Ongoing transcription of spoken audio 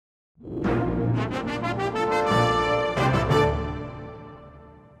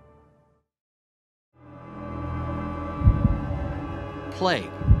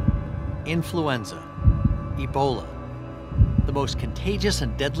Plague, influenza, Ebola. The most contagious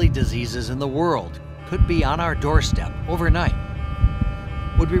and deadly diseases in the world could be on our doorstep overnight.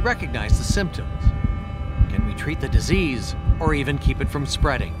 Would we recognize the symptoms? Can we treat the disease or even keep it from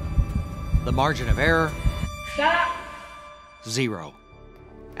spreading? The margin of error? Stop! 0.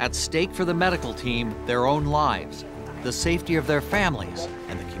 At stake for the medical team, their own lives, the safety of their families,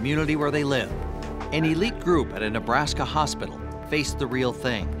 and the community where they live. An elite group at a Nebraska hospital faced the real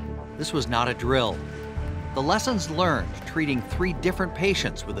thing. This was not a drill. The lessons learned treating 3 different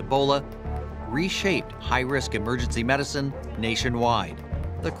patients with Ebola reshaped high-risk emergency medicine nationwide.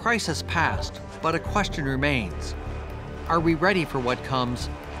 The crisis passed, but a question remains. Are we ready for what comes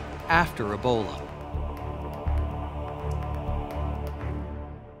after Ebola?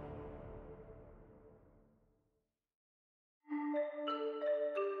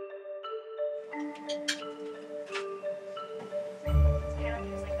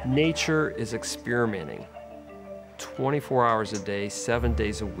 Nature is experimenting 24 hours a day, 7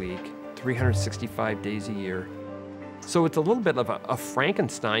 days a week, 365 days a year. So it's a little bit of a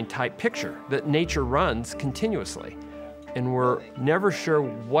Frankenstein-type picture that nature runs continuously. And we're never sure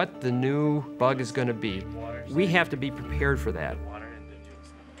what the new bug is going to be. We have to be prepared for that.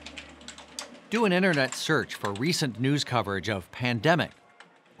 Do an internet search for recent news coverage of pandemic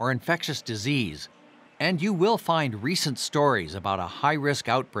or infectious disease, and you will find recent stories about a high-risk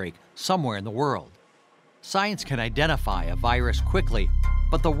outbreak somewhere in the world. Science can identify a virus quickly,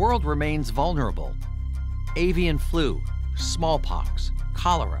 but the world remains vulnerable. Avian flu, smallpox,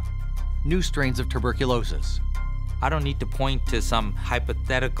 cholera, new strains of tuberculosis. I don't need to point to some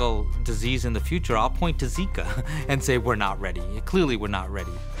hypothetical disease in the future. I'll point to Zika and say we're not ready. Clearly we're not ready.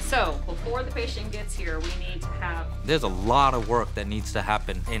 So, before the patient gets here, we need to have... There's a lot of work that needs to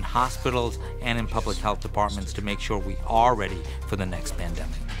happen in hospitals and in public health departments to make sure we are ready for the next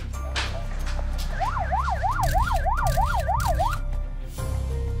pandemic.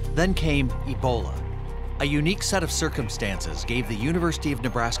 Then came Ebola. A unique set of circumstances gave the University of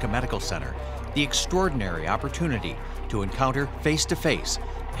Nebraska Medical Center the extraordinary opportunity to encounter face-to-face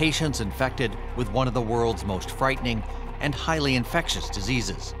patients infected with one of the world's most frightening and highly infectious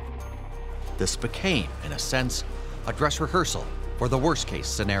diseases. This became, in a sense, a dress rehearsal for the worst-case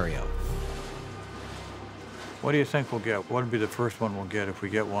scenario. What do you think we'll get? What would be the first one we'll get if we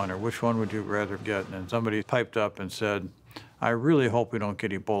get one, or which one would you rather get? And somebody piped up and said, I really hope we don't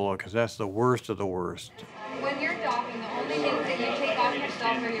get Ebola, because that's the worst of the worst. When you're docking, the only things that you take off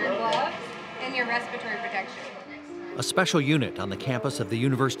yourself are your gloves and your respiratory protection. A special unit on the campus of the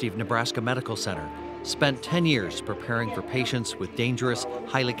University of Nebraska Medical Center spent 10 years preparing for patients with dangerous,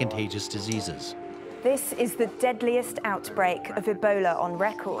 highly contagious diseases. This is the deadliest outbreak of Ebola on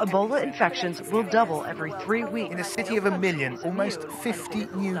record. Ebola infections will double every 3 weeks. In a city of 1 million, almost 50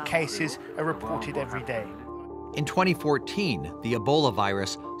 new cases are reported every day. In 2014, the Ebola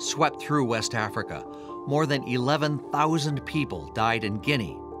virus swept through West Africa. More than 11,000 people died in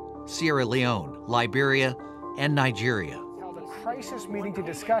Guinea, Sierra Leone, Liberia, and Nigeria. The crisis meeting to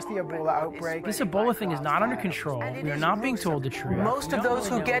discuss the Ebola outbreak. This Ebola thing is not under control. We are not being told the truth. Most of those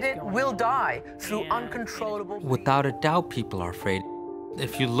who get it will die through uncontrollable... Without a doubt, people are afraid.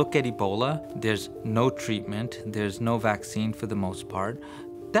 If you look at Ebola, there's no treatment, there's no vaccine for the most part.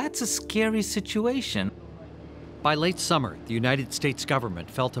 That's a scary situation. By late summer, the United States government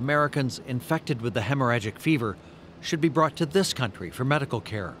felt Americans infected with the hemorrhagic fever should be brought to this country for medical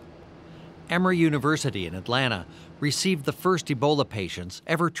care. Emory University in Atlanta received the first Ebola patients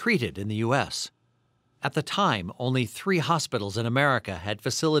ever treated in the U.S. At the time, only 3 hospitals in America had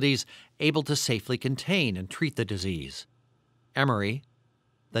facilities able to safely contain and treat the disease: Emory,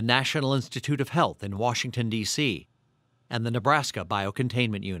 the National Institute of Health in Washington, D.C., and the Nebraska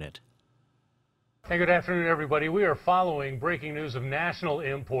Biocontainment Unit. Hey, good afternoon, everybody. We are following breaking news of national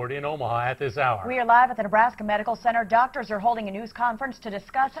import in Omaha at this hour. We are live at the Nebraska Medical Center. Doctors are holding a news conference to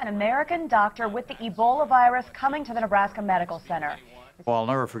discuss an American doctor with the Ebola virus coming to the Nebraska Medical Center. Well, I'll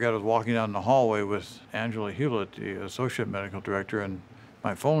never forget, I was walking down the hallway with Angela Hewlett, the associate medical director, and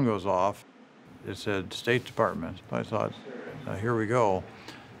my phone goes off. It said State Department. I thought, here we go.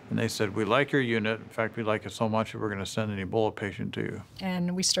 And they said, we like your unit. In fact, we like it so much that we're going to send an Ebola patient to you.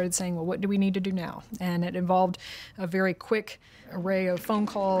 And we started saying, well, what do we need to do now? And it involved a very quick array of phone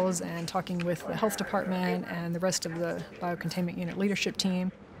calls and talking with the health department and the rest of the biocontainment unit leadership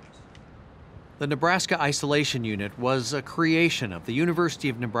team. The Nebraska Isolation Unit was a creation of the University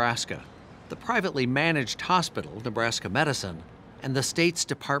of Nebraska. The privately managed hospital, Nebraska Medicine, and the state's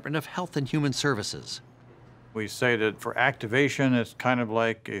Department of Health and Human Services. We say that for activation, it's kind of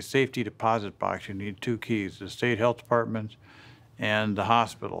like a safety deposit box. You need two keys, the state health department and the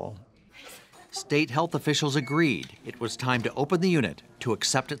hospital. State health officials agreed it was time to open the unit to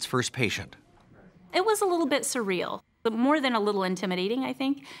accept its first patient. It was a little bit surreal, but more than a little intimidating, I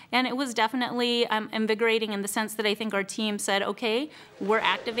think. And it was definitely invigorating in the sense that I think our team said, okay, we're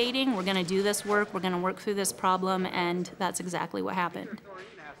activating, we're gonna do this work, we're gonna work through this problem, and that's exactly what happened.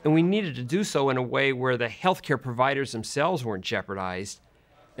 And we needed to do so in a way where the healthcare providers themselves weren't jeopardized.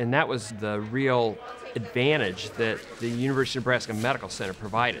 And that was the real advantage that the University of Nebraska Medical Center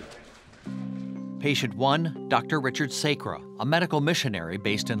provided. Patient 1, Dr. Richard Sacra, a medical missionary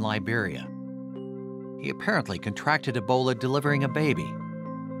based in Liberia. He apparently contracted Ebola delivering a baby.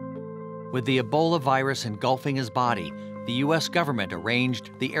 With the Ebola virus engulfing his body, the U.S. government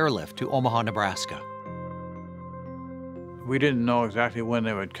arranged the airlift to Omaha, Nebraska. We didn't know exactly when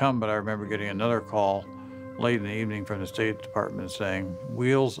they would come, but I remember getting another call late in the evening from the State Department saying,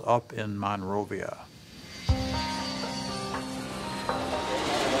 "Wheels up in Monrovia."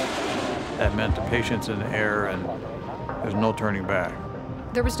 That meant the patient's in the air and there's no turning back.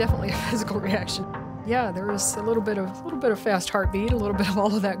 There was definitely a physical reaction. Yeah, there was a little bit of fast heartbeat, a little bit of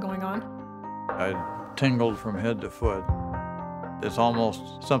all of that going on. I tingled from head to foot. It's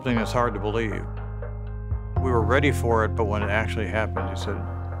almost something that's hard to believe. We were ready for it, but when it actually happened, you said,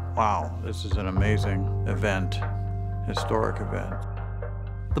 wow, this is an amazing event, historic event.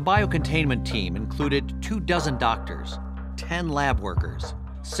 The biocontainment team included 24 doctors, 10 lab workers,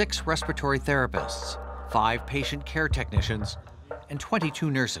 6 respiratory therapists, 5 patient care technicians, and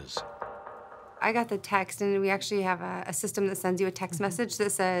 22 nurses. I got the text, and we actually have a system that sends you a text message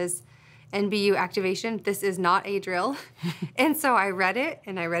that says, NBU activation, this is not a drill. And so I read it,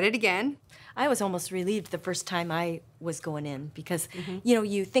 and I read it again. I was almost relieved the first time I was going in because, you know,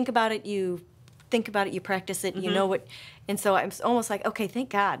 you think about it, you practice it, you know what, and so I'm almost like, okay, thank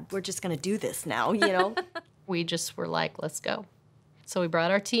God, we're just gonna do this now, you know? We just were like, let's go. So we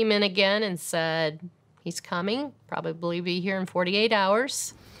brought our team in again and said, he's coming, probably be here in 48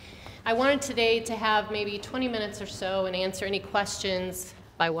 hours. I wanted today to have maybe 20 minutes or so and answer any questions.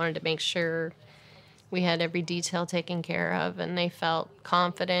 I wanted to make sure we had every detail taken care of and they felt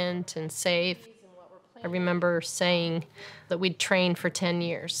confident and safe. I remember saying that we'd trained for 10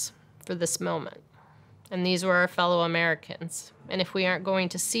 years for this moment. And these were our fellow Americans. And if we aren't going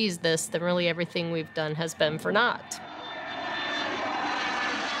to seize this, then really everything we've done has been for naught.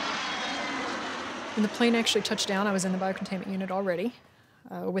 When the plane actually touched down, I was in the biocontainment unit already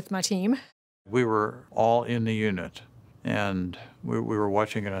with my team. We were all in the unit, and we were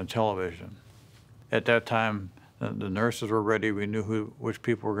watching it on television. At that time, the nurses were ready. We knew which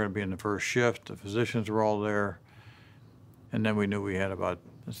people were going to be in the first shift. The physicians were all there. And then we knew we had about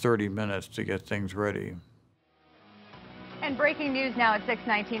 30 minutes to get things ready. And breaking news now at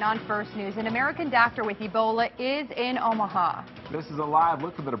 6:19 on First News. An American doctor with Ebola is in Omaha. This is a live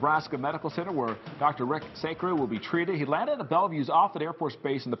look from the Nebraska Medical Center where Dr. Rick Sacra will be treated. He landed at Bellevue's Offutt Air Force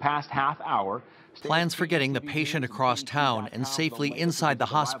Base in the past half hour. Plans for getting the patient across town and safely inside the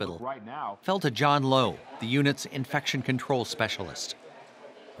hospital fell to John Lowe, the unit's infection control specialist.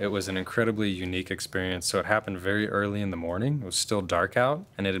 It was an incredibly unique experience. So it happened very early in the morning. It was still dark out,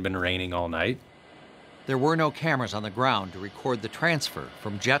 and it had been raining all night. There were no cameras on the ground to record the transfer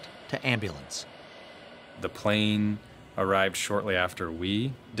from jet to ambulance. The plane arrived shortly after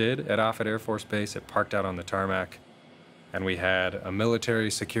we did at Offutt Air Force Base. It parked out on the tarmac, and we had a military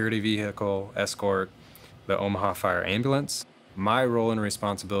security vehicle escort the Omaha Fire Ambulance. My role and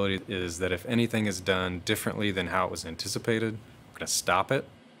responsibility is that if anything is done differently than how it was anticipated, we're going to stop it.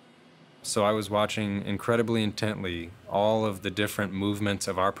 So I was watching incredibly intently all of the different movements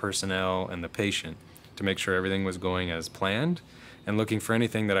of our personnel and the patient to make sure everything was going as planned, and looking for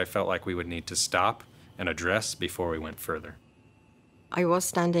anything that I felt like we would need to stop and address before we went further. I was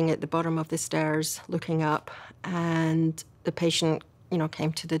standing at the bottom of the stairs looking up, and the patient,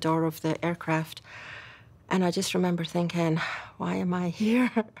 came to the door of the aircraft. And I just remember thinking, why am I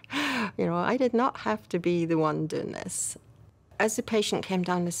here? I did not have to be the one doing this. As the patient came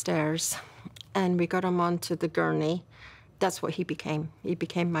down the stairs and we got him onto the gurney, that's what he became. He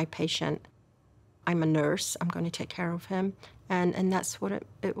became my patient. I'm a nurse, I'm going to take care of him, and that's what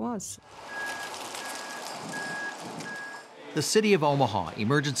it was. The city of Omaha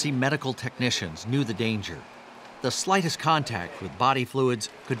emergency medical technicians knew the danger. The slightest contact with body fluids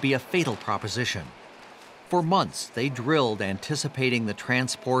could be a fatal proposition. For months, they drilled anticipating the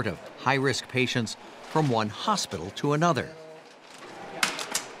transport of high-risk patients from one hospital to another.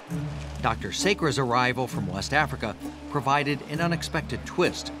 Dr. Sacre's arrival from West Africa provided an unexpected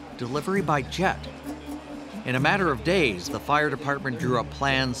twist: delivery by jet. In a matter of days, the fire department drew up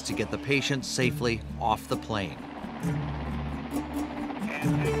plans to get the patient safely off the plane.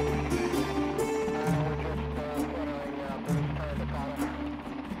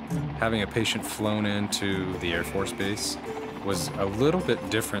 Having a patient flown into the Air Force Base was a little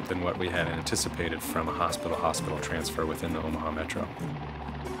bit different than what we had anticipated from a hospital-to-hospital transfer within the Omaha Metro.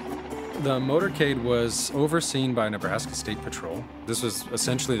 The motorcade was overseen by Nebraska State Patrol. This was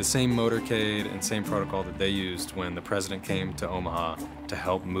essentially the same motorcade and same protocol that they used when the president came to Omaha to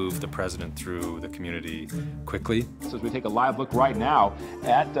help move the president through the community quickly. So as we take a live look right now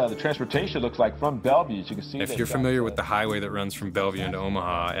at the transportation, looks like from Bellevue, as you can see. If you're familiar with the highway that runs from Bellevue into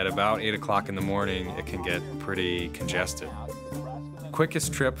Omaha, at about 8 o'clock in the morning, it can get pretty congested.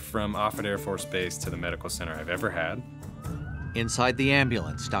 Quickest trip from Offutt Air Force Base to the medical center I've ever had. Inside the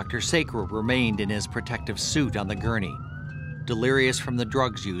ambulance, Dr. Sacre remained in his protective suit on the gurney, delirious from the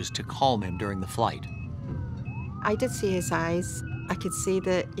drugs used to calm him during the flight. I did see his eyes. I could see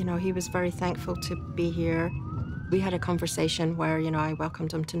that, he was very thankful to be here. We had a conversation where, I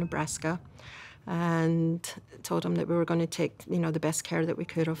welcomed him to Nebraska and told him that we were going to take, the best care that we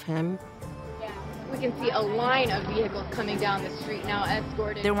could of him. We can see a line of vehicles coming down the street now,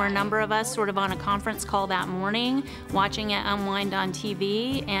 escorted. There were a number of us sort of on a conference call that morning, watching it unwind on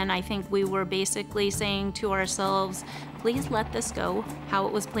TV, and I think we were basically saying to ourselves, please let this go how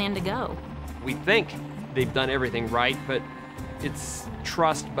it was planned to go. We think they've done everything right, but it's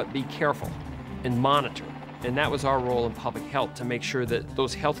trust, but be careful and monitor. And that was our role in public health, to make sure that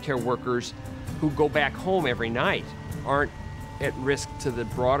those healthcare workers who go back home every night aren't at risk to the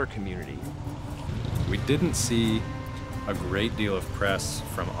broader community. We didn't see a great deal of press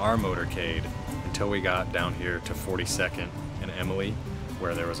from our motorcade until we got down here to 42nd and Emily,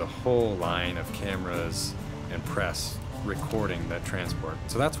 where there was a whole line of cameras and press recording that transport.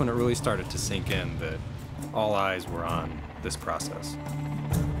 So that's when it really started to sink in that all eyes were on this process.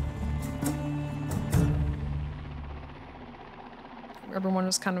 Everyone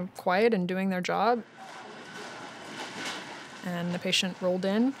was kind of quiet and doing their job. And the patient rolled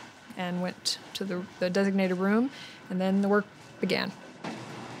in and went to the designated room, and then the work began.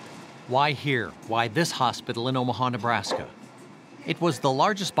 Why here? Why this hospital in Omaha, Nebraska? It was the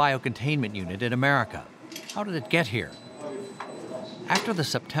largest biocontainment unit in America. How did it get here? After the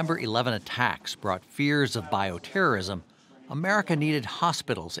September 11 attacks brought fears of bioterrorism, America needed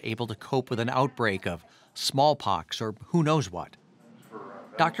hospitals able to cope with an outbreak of smallpox or who knows what.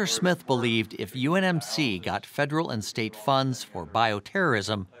 Dr. Smith believed if UNMC got federal and state funds for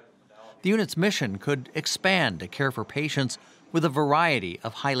bioterrorism, the unit's mission could expand to care for patients with a variety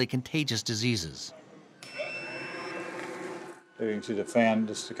of highly contagious diseases. There you can see the fan,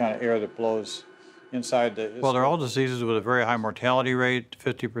 just the kind of air that blows inside the... Well, they're all diseases with a very high mortality rate,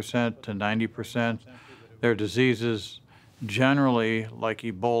 50% to 90%. They're diseases generally like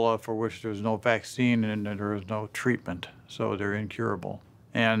Ebola, for which there's no vaccine and there is no treatment, so they're incurable.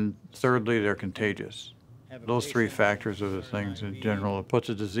 And thirdly, they're contagious. Those three factors are the things in general that puts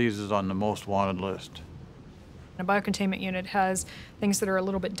the diseases on the most wanted list. A biocontainment unit has things that are a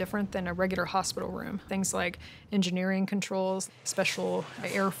little bit different than a regular hospital room. Things like engineering controls, special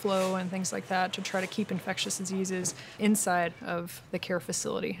airflow, and things like that to try to keep infectious diseases inside of the care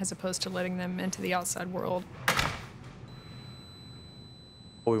facility as opposed to letting them into the outside world.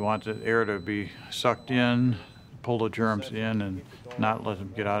 We want the air to be sucked in, pull the germs in, and not let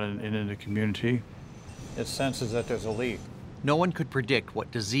them get out into the community. It senses that there's a leak. No one could predict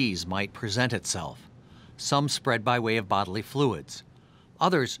what disease might present itself. Some spread by way of bodily fluids.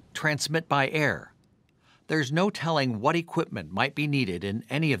 Others transmit by air. There's no telling what equipment might be needed in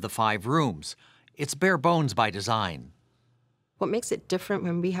any of the 5 rooms. It's bare bones by design. What makes it different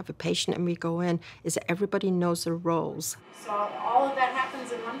when we have a patient and we go in is that everybody knows their roles. So all of that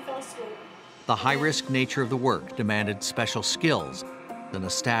happens in one fell swoop. The high-risk nature of the work demanded special skills and a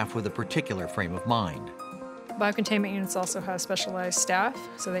staff with a particular frame of mind. Biocontainment units also have specialized staff,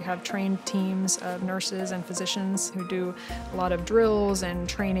 so they have trained teams of nurses and physicians who do a lot of drills and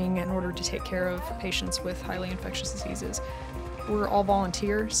training in order to take care of patients with highly infectious diseases. We're all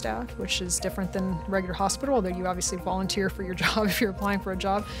volunteer staff, which is different than regular hospital, although you obviously volunteer for your job if you're applying for a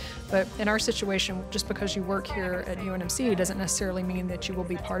job. But in our situation, just because you work here at UNMC doesn't necessarily mean that you will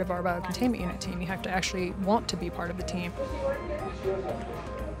be part of our biocontainment unit team. You have to actually want to be part of the team.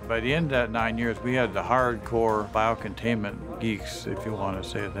 By the end of that 9 years, we had the hardcore biocontainment geeks, if you want to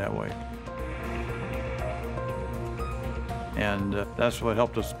say it that way. And that's what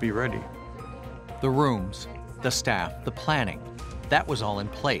helped us be ready. The rooms, the staff, the planning. that was all in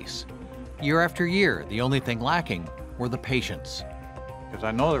place. Year after year, the only thing lacking were the patients. Because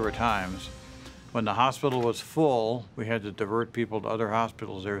I know there were times when the hospital was full, we had to divert people to other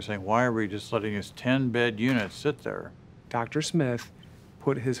hospitals. They were saying, why are we just letting this 10-bed unit sit there? Dr. Smith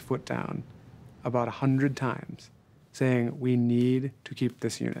put his foot down about 100 times, saying, we need to keep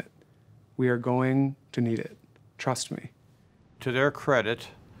this unit. We are going to need it. Trust me. To their credit,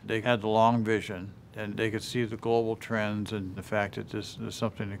 they had the long vision, and they could see the global trends and the fact that this is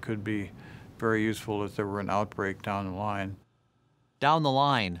something that could be very useful if there were an outbreak down the line. Down the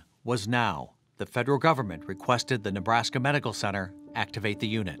line was now. The federal government requested the Nebraska Medical Center activate the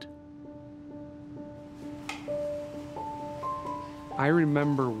unit. I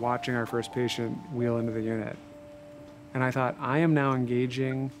remember watching our first patient wheel into the unit, and I thought, I am now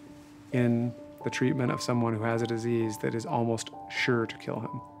engaging in the treatment of someone who has a disease that is almost sure to kill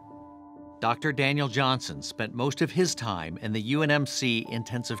him. Dr. Daniel Johnson spent most of his time in the UNMC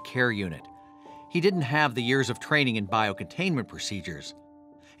intensive care unit. He didn't have the years of training in biocontainment procedures.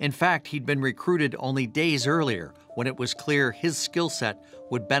 In fact, he'd been recruited only days earlier when it was clear his skill set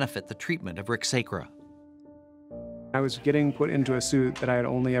would benefit the treatment of Rick Sacra. I was getting put into a suit that I had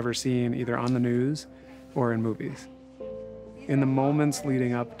only ever seen either on the news or in movies. In the moments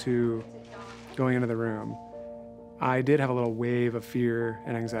leading up to going into the room, I did have a little wave of fear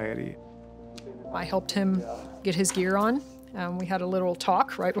and anxiety. I helped him get his gear on. We had a little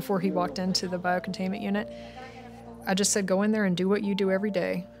talk right before he walked into the biocontainment unit. I just said, go in there and do what you do every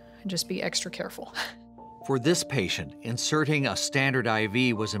day, and just be extra careful. For this patient, inserting a standard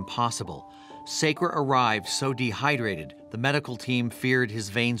IV was impossible. Sacra arrived so dehydrated, the medical team feared his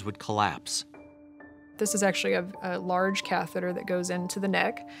veins would collapse. This is actually a large catheter that goes into the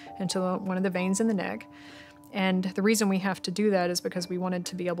neck, into one of the veins in the neck. And the reason we have to do that is because we wanted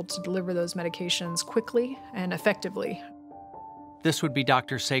to be able to deliver those medications quickly and effectively. This would be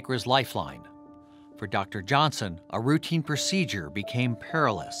Dr. Sacra's lifeline. For Dr. Johnson, a routine procedure became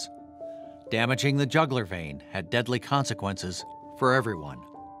perilous. Damaging the jugular vein had deadly consequences for everyone.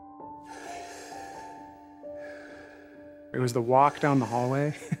 It was the walk down the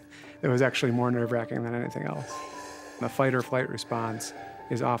hallway that was actually more nerve-wracking than anything else. The fight or flight response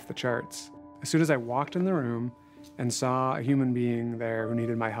is off the charts. As soon as I walked in the room and saw a human being there who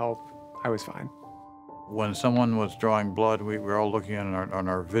needed my help, I was fine. When someone was drawing blood, we were all looking on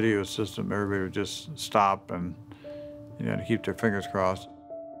our video system. Everybody would just stop and keep their fingers crossed.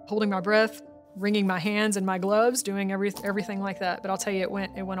 Holding my breath, wringing my hands and my gloves, doing everything like that. But I'll tell you, it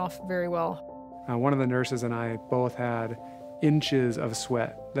went off very well. One of the nurses and I both had inches of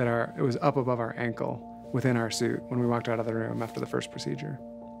sweat it was up above our ankle within our suit when we walked out of the room after the first procedure.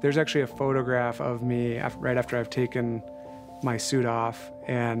 There's actually a photograph of me right after I've taken my suit off,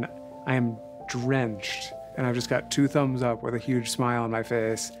 and I am drenched, and I've just got 2 thumbs up with a huge smile on my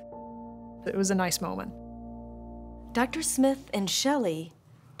face. It was a nice moment. Dr. Smith and Shelley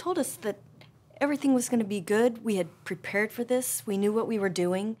told us that everything was going to be good. We had prepared for this. We knew what we were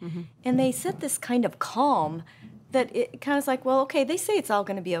doing. Mm-hmm. And they said this kind of calm that it kind of was like, well, okay, they say it's all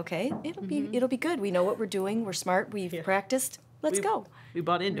going to be okay. It'll be good. We know what we're doing. We're smart. We've practiced. Let's go. We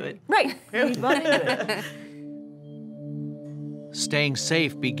bought into it. Right. We bought into it. Staying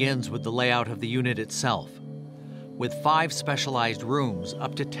safe begins with the layout of the unit itself. With 5 specialized rooms,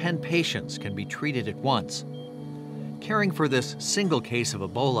 up to 10 patients can be treated at once. Caring for this single case of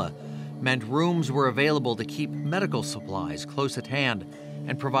Ebola meant rooms were available to keep medical supplies close at hand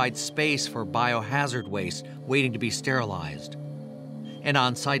and provide space for biohazard waste waiting to be sterilized. An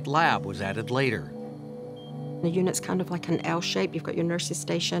on-site lab was added later. The unit's kind of like an L shape. You've got your nurses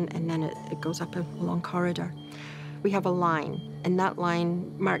station, and then it goes up a long corridor. We have a line, and that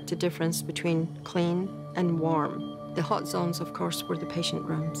line marked the difference between clean and warm. The hot zones, of course, were the patient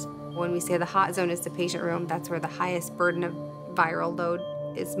rooms. When we say the hot zone is the patient room, that's where the highest burden of viral load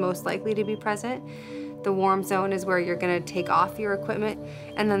is most likely to be present. The warm zone is where you're going to take off your equipment,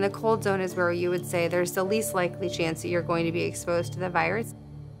 and then the cold zone is where you would say there's the least likely chance that you're going to be exposed to the virus.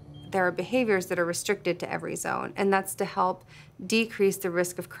 There are behaviors that are restricted to every zone, and that's to help decrease the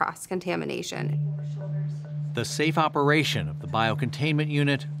risk of cross-contamination. The safe operation of the biocontainment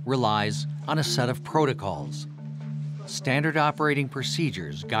unit relies on a set of protocols. Standard operating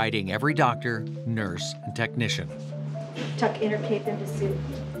procedures guiding every doctor, nurse, and technician. Tuck inner cape into suit.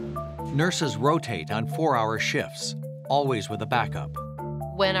 Nurses rotate on 4-hour shifts, always with a backup.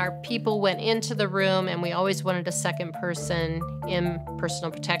 When our people went into the room, and we always wanted a second person in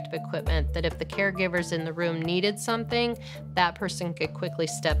personal protective equipment, that if the caregivers in the room needed something, that person could quickly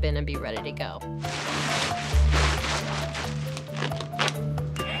step in and be ready to go.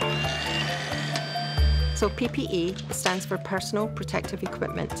 So PPE stands for Personal Protective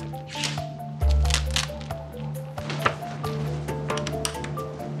Equipment.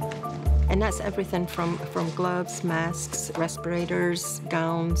 And that's everything from gloves, masks, respirators,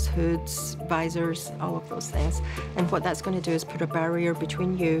 gowns, hoods, visors, all of those things. And what that's going to do is put a barrier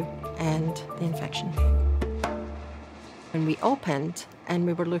between you and the infection. When we opened and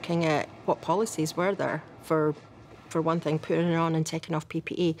we were looking at what policies were there for one thing, putting on and taking off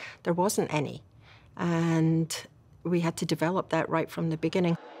PPE, there wasn't any. And we had to develop that right from the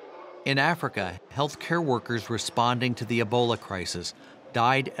beginning. In Africa, healthcare workers responding to the Ebola crisis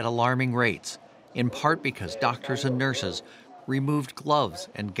died at alarming rates, in part because doctors and nurses removed gloves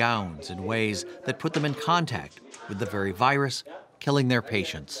and gowns in ways that put them in contact with the very virus killing their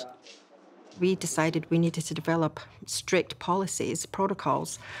patients. We decided we needed to develop strict policies,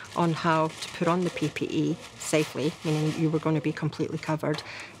 protocols on how to put on the PPE safely, meaning you were going to be completely covered,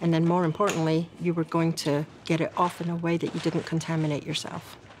 and then more importantly, you were going to get it off in a way that you didn't contaminate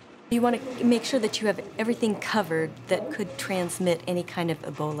yourself. You want to make sure that you have everything covered that could transmit any kind of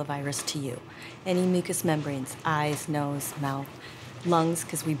Ebola virus to you. Any mucous membranes, eyes, nose, mouth, lungs,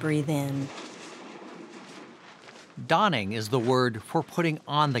 because we breathe in. Donning is the word for putting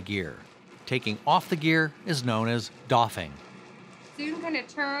on the gear. Taking off the gear is known as doffing. So you can kind of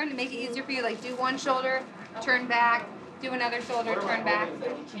turn and make it easier for you, like do one shoulder, turn back, do another shoulder, turn back.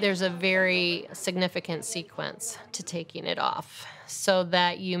 There's a very significant sequence to taking it off so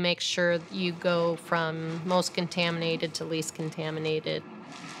that you make sure you go from most contaminated to least contaminated.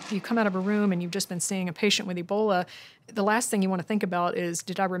 If you come out of a room and you've just been seeing a patient with Ebola, the last thing you want to think about is,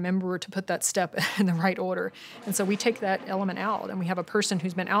 did I remember to put that step in the right order? And so we take that element out, and we have a person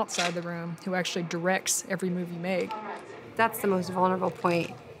who's been outside the room who actually directs every move you make. That's the most vulnerable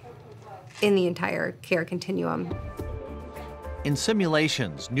point in the entire care continuum. In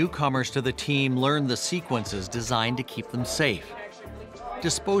simulations, newcomers to the team learn the sequences designed to keep them safe.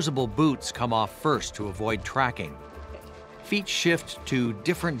 Disposable boots come off first to avoid tracking. Feet shift to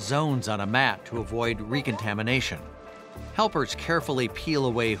different zones on a mat to avoid recontamination. Helpers carefully peel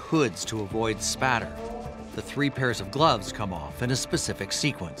away hoods to avoid spatter. The 3 pairs of gloves come off in a specific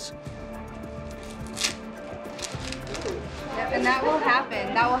sequence. And that will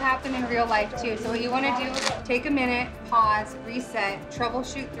happen. That will happen in real life too. So what you want to do, take a minute, pause, reset,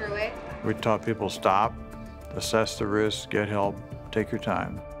 troubleshoot through it. We taught people stop, assess the risk, get help, take your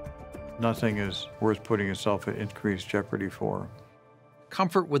time. Nothing is worth putting yourself at increased jeopardy for.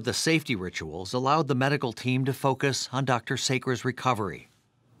 Comfort with the safety rituals allowed the medical team to focus on Dr. Sacre's recovery.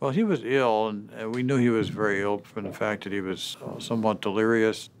 Well, he was ill, and we knew he was very ill from the fact that he was somewhat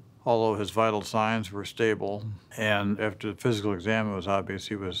delirious, although his vital signs were stable. And after the physical exam, it was obvious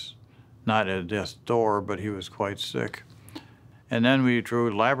he was not at death's door, but he was quite sick. And then we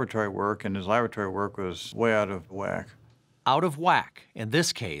drew laboratory work, and his laboratory work was way out of whack. Out of whack, in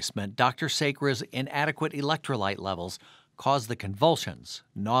this case, meant Dr. Sacre's inadequate electrolyte levels caused the convulsions,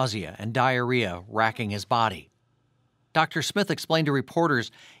 nausea, and diarrhea racking his body. Dr. Smith explained to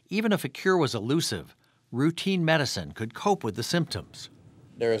reporters, even if a cure was elusive, routine medicine could cope with the symptoms.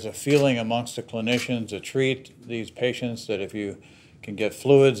 There is a feeling amongst the clinicians that treat these patients that if you can get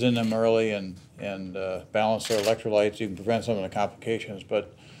fluids in them early and balance their electrolytes, you can prevent some of the complications.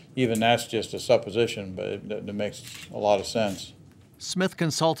 But even that's just a supposition, but it makes a lot of sense. Smith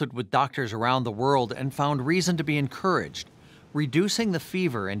consulted with doctors around the world and found reason to be encouraged. Reducing the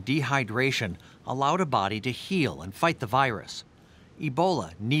fever and dehydration allowed a body to heal and fight the virus.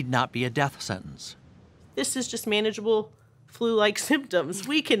 Ebola need not be a death sentence. This is just manageable flu-like symptoms.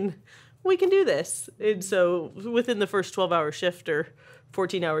 We can do this. And so within the first 12-hour shift or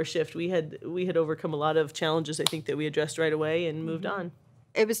 14-hour shift, we had overcome a lot of challenges, I think, that we addressed right away and moved on.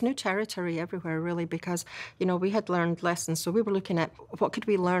 It was new territory everywhere, really, because, we had learned lessons. So we were looking at what could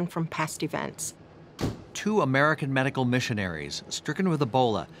we learn from past events. 2 American medical missionaries stricken with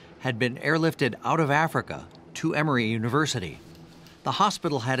Ebola had been airlifted out of Africa to Emory University. The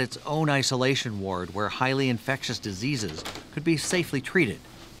hospital had its own isolation ward where highly infectious diseases could be safely treated.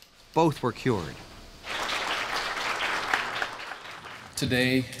 Both were cured.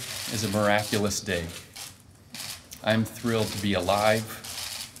 Today is a miraculous day. I'm thrilled to be alive,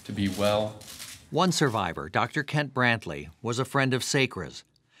 to be well. One survivor, Dr. Kent Brantley, was a friend of Sacre's.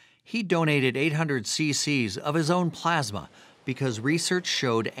 He donated 800 cc's of his own plasma because research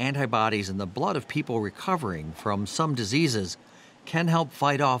showed antibodies in the blood of people recovering from some diseases can help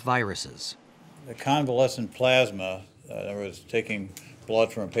fight off viruses. The convalescent plasma, in other words, taking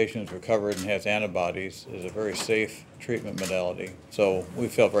blood from a patient who's recovered and has antibodies, is a very safe treatment modality. So we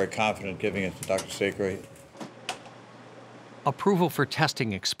felt very confident giving it to Dr. Sacre. Approval for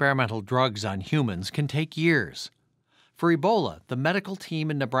testing experimental drugs on humans can take years. For Ebola, the medical team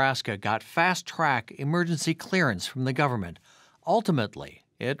in Nebraska got fast-track emergency clearance from the government. Ultimately,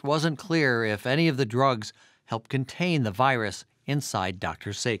 it wasn't clear if any of the drugs helped contain the virus inside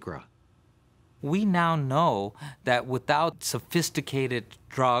Dr. Sacre. We now know that without sophisticated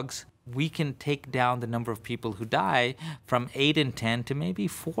drugs, we can take down the number of people who die from 8 in 10 to maybe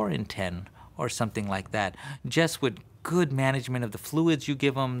 4 in 10 or something like that, just with good management of the fluids you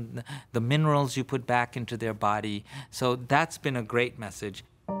give them, the minerals you put back into their body. So that's been a great message.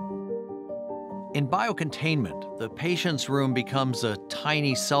 In biocontainment, the patient's room becomes a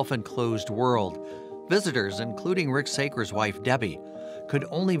tiny self-enclosed world. Visitors, including Rick Sacre's wife, Debbie, could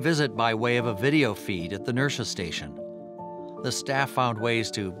only visit by way of a video feed at the nurses' station. The staff found ways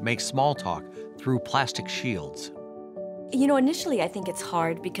to make small talk through plastic shields. You know, initially I think it's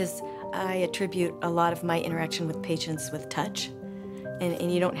hard because I attribute a lot of my interaction with patients with touch,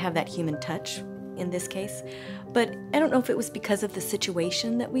 and you don't have that human touch in this case. But I don't know if it was because of the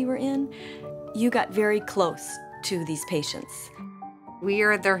situation that we were in. You got very close to these patients. We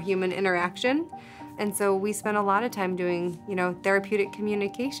are their human interaction, and so we spent a lot of time doing, therapeutic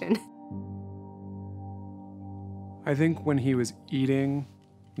communication. I think when he was eating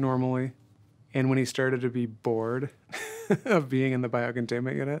normally, and when he started to be bored of being in the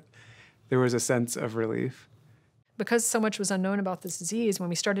biocontainment unit, there was a sense of relief. Because so much was unknown about this disease, when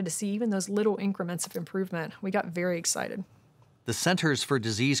we started to see even those little increments of improvement, we got very excited. The Centers for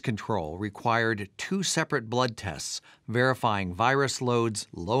Disease Control required 2 separate blood tests verifying virus loads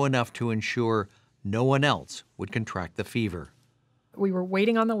low enough to ensure no one else would contract the fever. We were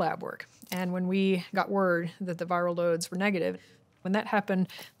waiting on the lab work, and when we got word that the viral loads were negative, when that happened,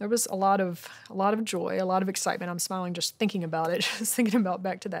 there was a lot of joy, a lot of excitement. I'm smiling just thinking about it, just thinking about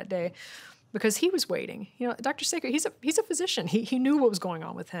back to that day, because he was waiting. Dr. Sacre, he's a physician. He knew what was going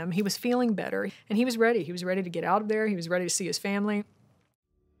on with him. He was feeling better, and he was ready. He was ready to get out of there. He was ready to see his family.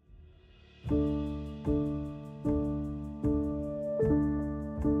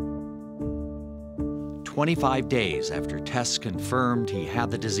 25 days after tests confirmed he had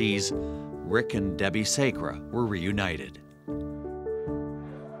the disease, Rick and Debbie Sacre were reunited.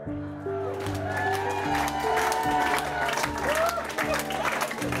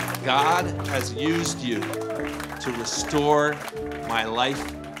 God has used you to restore my life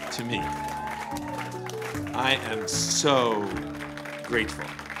to me. I am so grateful.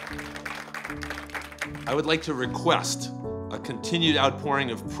 I would like to request a continued outpouring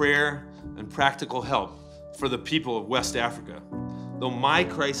of prayer and practical help for the people of West Africa. Though my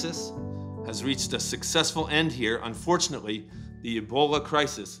crisis has reached a successful end here, unfortunately, the Ebola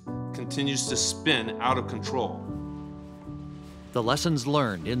crisis continues to spin out of control. The lessons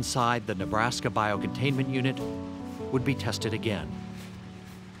learned inside the Nebraska biocontainment unit would be tested again.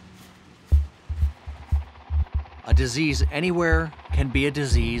 A disease anywhere can be a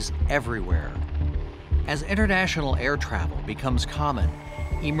disease everywhere. As international air travel becomes common,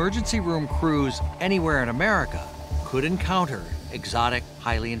 emergency room crews anywhere in America could encounter exotic,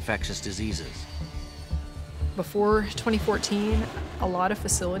 highly infectious diseases. Before 2014, a lot of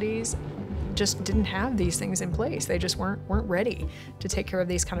facilities just didn't have these things in place. They just weren't ready to take care of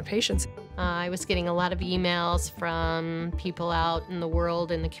these kind of patients. I was getting a lot of emails from people out in the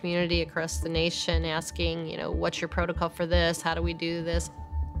world, in the community, across the nation, asking, what's your protocol for this? How do we do this?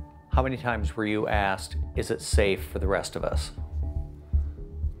 How many times were you asked, is it safe for the rest of us?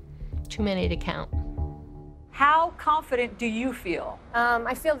 Too many to count. How confident do you feel?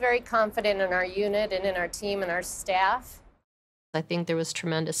 I feel very confident in our unit and in our team and our staff. I think there was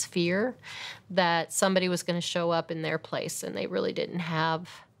tremendous fear that somebody was going to show up in their place, and they really didn't have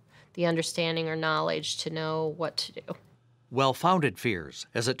the understanding or knowledge to know what to do. Well-founded fears,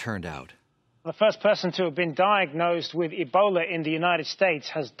 as it turned out. The first person to have been diagnosed with Ebola in the United States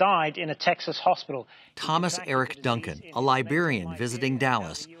has died in a Texas hospital. Thomas Eric Duncan, a Liberian visiting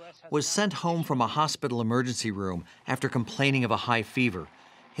Dallas, was sent home from a hospital emergency room after complaining of a high fever.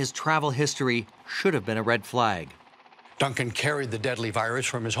 His travel history should have been a red flag. Duncan carried the deadly virus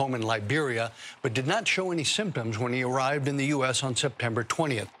from his home in Liberia, but did not show any symptoms when he arrived in the U.S. on September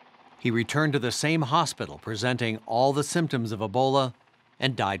 20th. He returned to the same hospital presenting all the symptoms of Ebola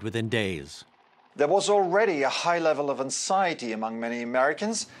and died within days. There was already a high level of anxiety among many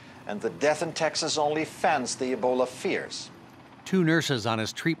Americans, and the death in Texas only fans the Ebola fears. 2 nurses on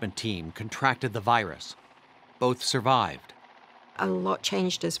his treatment team contracted the virus. Both survived. A lot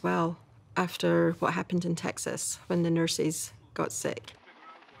changed as well after what happened in Texas when the nurses got sick.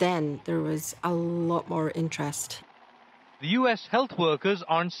 Then there was a lot more interest. The U.S. health workers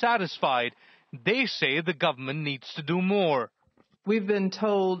aren't satisfied. they say the government needs to do more. We've been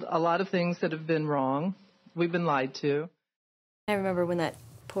told a lot of things that have been wrong. We've been lied to. I remember when that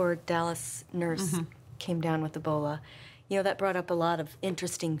poor Dallas nurse came down with Ebola. You know, that brought up a lot of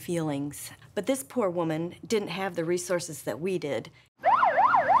interesting feelings. But this poor woman didn't have the resources that we did.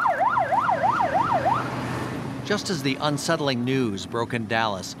 Just as the unsettling news broke in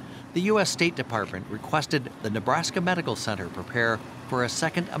Dallas, the U.S. State Department requested the Nebraska Medical Center prepare for a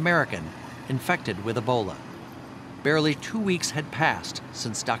second American infected with Ebola. Barely 2 weeks had passed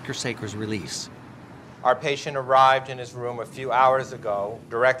since Dr. Saker's release. Our patient arrived in his room a few hours ago,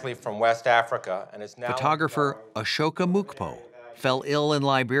 directly from West Africa, and is now... Photographer Ashoka Mukpo fell ill in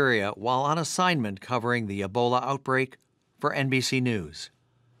Liberia while on assignment covering the Ebola outbreak for NBC News.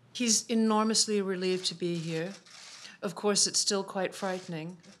 He's enormously relieved to be here. Of course, it's still quite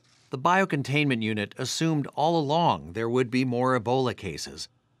frightening. The biocontainment unit assumed all along there would be more Ebola cases.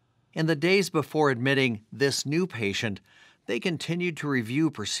 In the days before admitting this new patient, they continued to review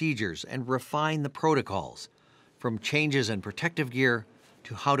procedures and refine the protocols, from changes in protective gear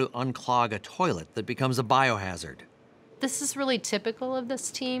to how to unclog a toilet that becomes a biohazard. This is really typical of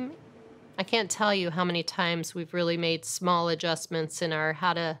this team. I can't tell you how many times we've really made small adjustments in our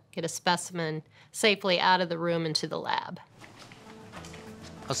how to get a specimen safely out of the room into the lab.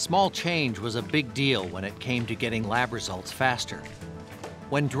 A small change was a big deal when it came to getting lab results faster.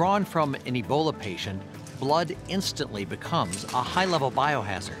 When drawn from an Ebola patient, blood instantly becomes a high-level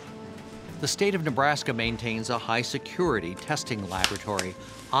biohazard. The state of Nebraska maintains a high-security testing laboratory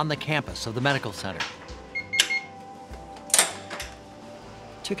on the campus of the medical center.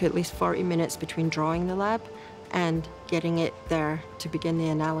 Took at least 40 minutes between drawing the lab and getting it there to begin the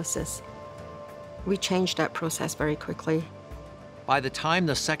analysis. We changed that process very quickly. By the time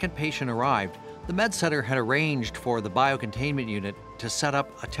the second patient arrived, the Med Center had arranged for the biocontainment unit to set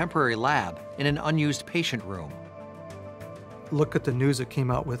up a temporary lab in an unused patient room. Look at the news that came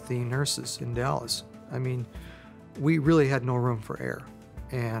out with the nurses in Dallas. I mean, we really had no room for error,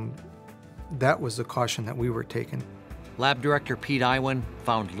 and that was the caution that we were taking. Lab Director Pete Iwin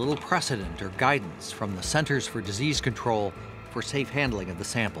found little precedent or guidance from the Centers for Disease Control for safe handling of the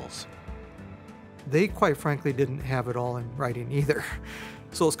samples. They, quite frankly, didn't have it all in writing either.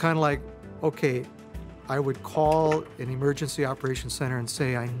 So it's kind of like, okay, I would call an emergency operations center and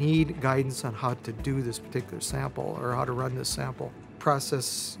say, I need guidance on how to do this particular sample or how to run this sample.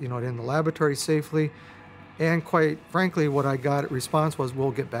 Process, it in the laboratory safely. And quite frankly, what I got response was,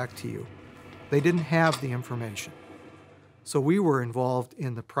 we'll get back to you. They didn't have the information. So we were involved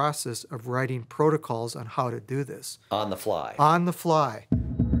in the process of writing protocols on how to do this. On the fly. On the fly.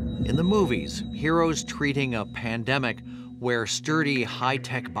 In the movies, heroes treating a pandemic wear sturdy,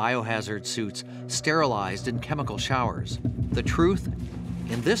 high-tech biohazard suits sterilized in chemical showers. The truth?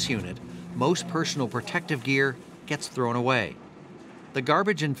 In this unit, most personal protective gear gets thrown away. The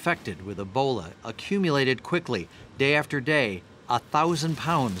garbage infected with Ebola accumulated quickly, day after day, 1,000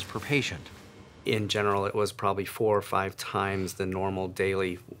 pounds per patient. In general, it was probably 4 or 5 times the normal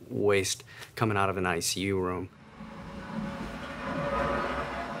daily waste coming out of an ICU room.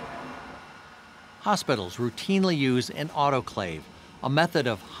 Hospitals routinely use an autoclave, a method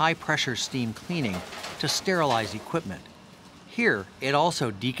of high-pressure steam cleaning to sterilize equipment. Here, it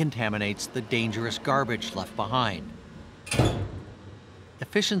also decontaminates the dangerous garbage left behind.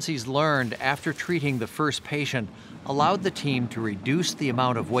 Efficiencies learned after treating the first patient allowed the team to reduce the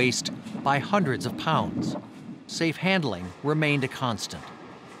amount of waste by hundreds of pounds. Safe handling remained a constant.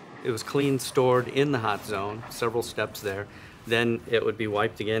 It was clean, stored in the hot zone, several steps there. Then it would be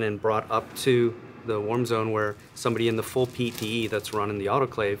wiped again and brought up to the warm zone where somebody in the full PPE that's running the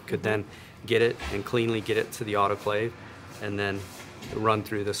autoclave could then get it and cleanly get it to the autoclave and then run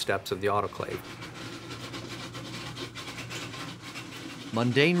through the steps of the autoclave.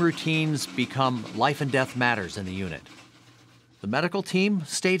 Mundane routines become life and death matters in the unit. The medical team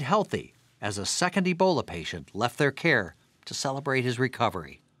stayed healthy as a second Ebola patient left their care to celebrate his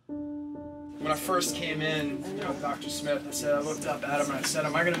recovery. When I first came in, Dr. Smith, I looked up at him and I said,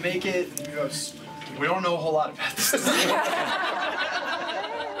 am I going to make it? And he goes, we don't know a whole lot about this.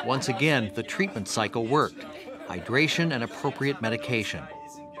 Once again, the treatment cycle worked. Hydration and appropriate medication.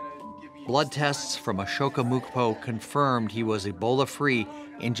 Blood tests from Ashoka Mukpo confirmed he was Ebola-free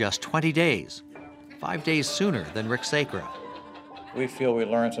in just 20 days, 5 days sooner than Rick Sakra. We feel we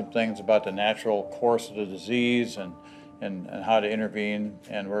learned some things about the natural course of the disease and how to intervene,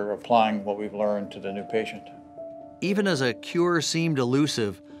 and we're applying what we've learned to the new patient. Even as a cure seemed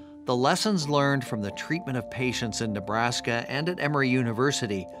elusive, the lessons learned from the treatment of patients in Nebraska and at Emory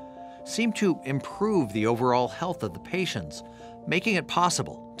University seemed to improve the overall health of the patients, making it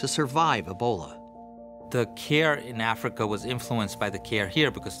possible to survive Ebola. The care in Africa was influenced by the care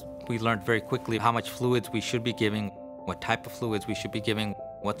here because we learned very quickly how much fluids we should be giving, what type of fluids we should be giving,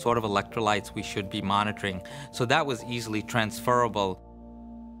 what sort of electrolytes we should be monitoring. So that was easily transferable.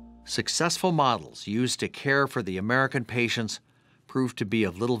 Successful models used to care for the American patients proved to be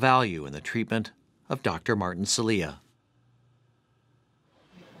of little value in the treatment of Dr. Martin Celia.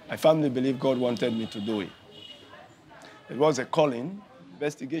 I firmly believe God wanted me to do it. It was a calling.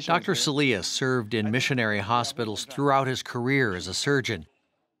 Dr. Celia served in missionary hospitals throughout his career as a surgeon.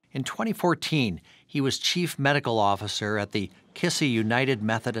 In 2014, he was chief medical officer at the Kissy United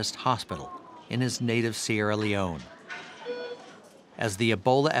Methodist Hospital in his native Sierra Leone. As the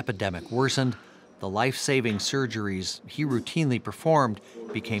Ebola epidemic worsened, the life-saving surgeries he routinely performed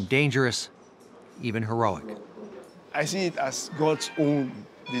became dangerous, even heroic. I see it as God's own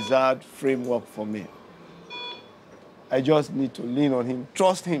desired framework for me. I just need to lean on him,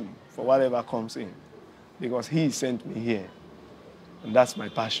 trust him for whatever comes in, because he sent me here, and that's my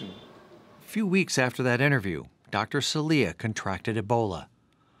passion. A few weeks after that interview, Dr. Celia contracted Ebola.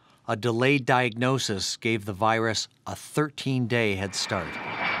 A delayed diagnosis gave the virus a 13-day head start.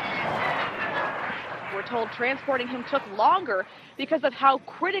 We're told transporting him took longer because of how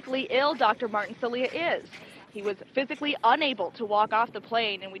critically ill Dr. Martin Celia is. He was physically unable to walk off the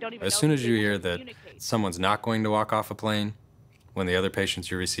plane, and we don't even know. As soon as you hear that someone's not going to walk off a plane, when the other patients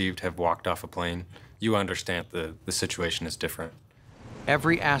you received have walked off a plane, you understand the situation is different.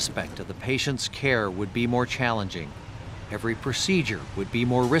 Every aspect of the patient's care would be more challenging. Every procedure would be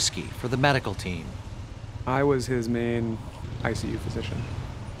more risky for the medical team. I was his main ICU physician.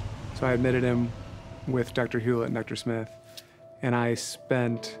 So I admitted him with Dr. Hewlett and Dr. Smith, and I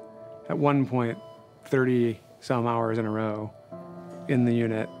spent, at one point, 30-some hours in a row in the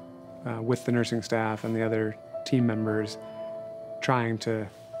unit with the nursing staff and the other team members trying to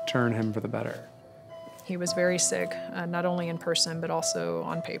turn him for the better. He was very sick, not only in person, but also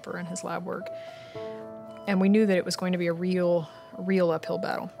on paper in his lab work. And we knew that it was going to be a real uphill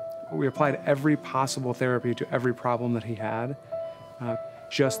battle. We applied every possible therapy to every problem that he had,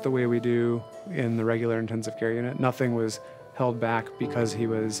 just the way we do in the regular intensive care unit. Nothing was held back because he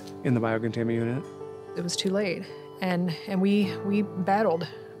was in the biocontainment unit. It was too late, and we battled,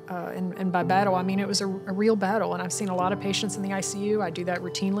 and by battle I mean it was a real battle. And I've seen a lot of patients in the ICU. I do that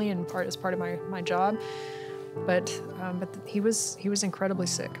routinely and as part of my job, but he was incredibly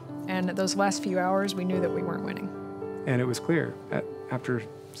sick. And those last few hours, we knew that we weren't winning. And it was clear after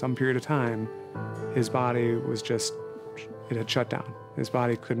some period of time, his body was it had shut down. His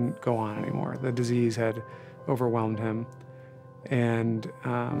body couldn't go on anymore. The disease had overwhelmed him, and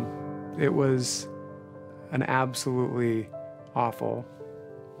it was an absolutely awful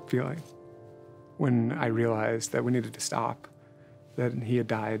feeling when I realized that we needed to stop, that he had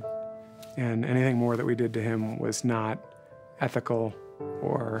died, and anything more that we did to him was not ethical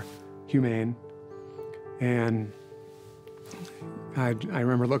or humane. And I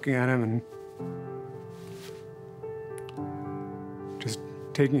remember looking at him and just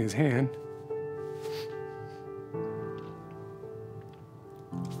taking his hand.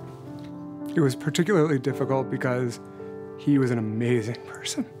 It was particularly difficult because he was an amazing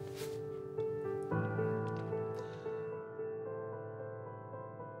person.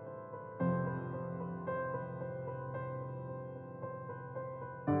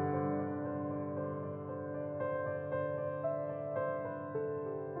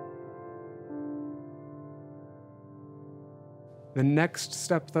 The next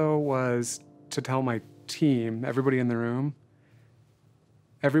step, though, was to tell my team, everybody in the room,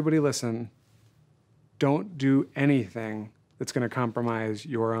 everybody listen, don't do anything that's going to compromise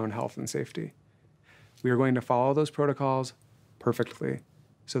your own health and safety. We are going to follow those protocols perfectly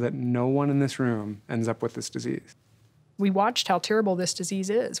so that no one in this room ends up with this disease. We watched how terrible this disease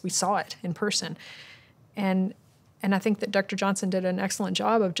is. We saw it in person. And I think that Dr. Johnson did an excellent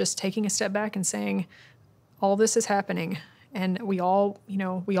job of just taking a step back and saying, all this is happening. And we all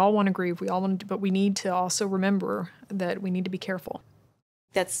want to grieve, but we need to also remember that we need to be careful.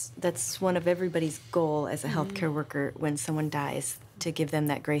 That's one of everybody's goal as a healthcare worker when someone dies, to give them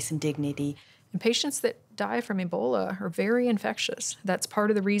that grace and dignity. And patients that die from Ebola are very infectious. That's part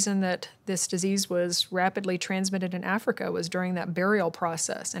of the reason that this disease was rapidly transmitted in Africa, was during that burial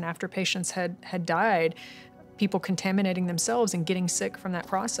process. And after patients had died, people contaminating themselves and getting sick from that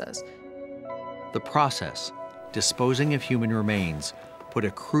process. The process, disposing of human remains, put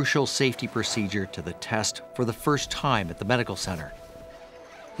a crucial safety procedure to the test for the first time at the medical center.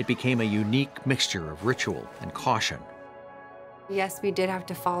 It became a unique mixture of ritual and caution. Yes, we did have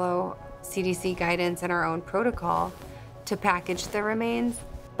to follow CDC guidance and our own protocol to package the remains,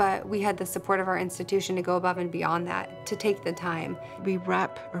 but we had the support of our institution to go above and beyond that, to take the time. We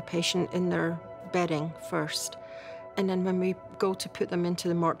wrap our patient in their bedding first, and then when we go to put them into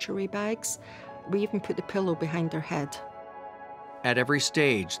the mortuary bags, we even put the pillow behind their head. At every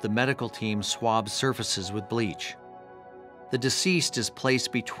stage, the medical team swabs surfaces with bleach. The deceased is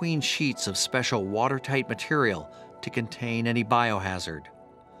placed between sheets of special watertight material to contain any biohazard.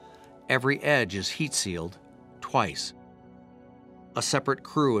 Every edge is heat sealed twice. A separate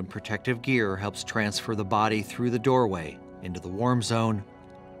crew in protective gear helps transfer the body through the doorway into the warm zone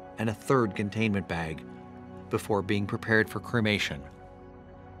and a third containment bag before being prepared for cremation.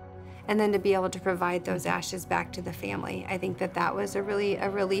 And then to be able to provide those ashes back to the family. I think that that was a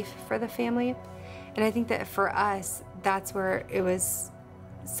relief for the family. And I think that for us, that's where it was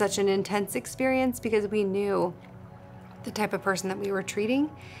such an intense experience, because we knew the type of person that we were treating.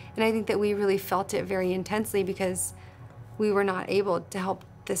 And I think that we really felt it very intensely because we were not able to help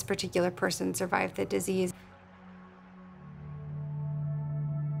this particular person survive the disease.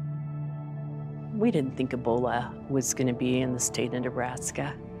 We didn't think Ebola was going to be in the state of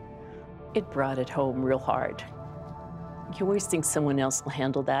Nebraska. It brought it home real hard. You always think someone else will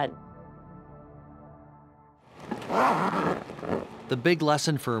handle that. The big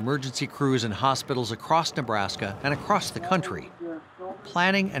lesson for emergency crews in hospitals across Nebraska and across the country: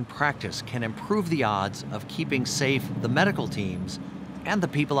 planning and practice can improve the odds of keeping safe the medical teams and the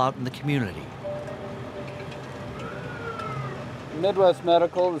people out in the community. Midwest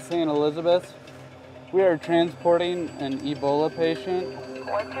Medical to St. Elizabeth. We are transporting an Ebola patient.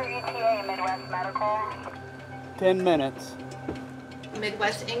 What's your ETA, Midwest Medical? 10 minutes.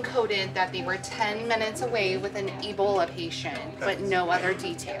 Midwest encoded that they were 10 minutes away with an Ebola patient, but no other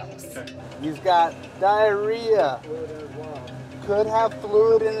details. He's got diarrhea. Could have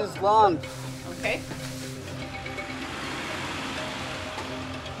fluid in his lungs. Okay.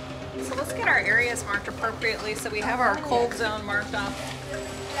 So let's get our areas marked appropriately so we have our cold zone marked off.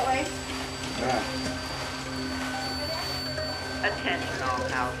 That way. Attention all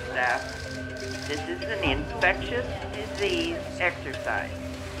house staff. This is an infectious disease exercise.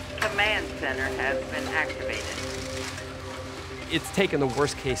 Command center has been activated. It's taking the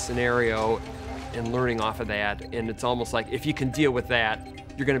worst case scenario and learning off of that, and it's almost like if you can deal with that,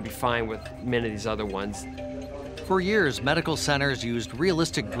 you're going to be fine with many of these other ones. For years, medical centers used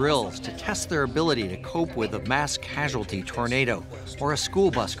realistic drills to test their ability to cope with a mass casualty tornado or a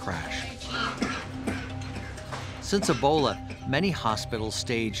school bus crash. Since Ebola, many hospitals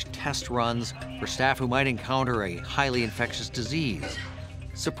staged test runs for staff who might encounter a highly infectious disease.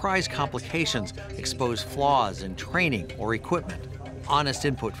 Surprise complications expose flaws in training or equipment. Honest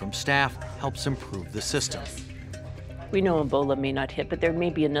input from staff helps improve the system. We know Ebola may not hit, but there may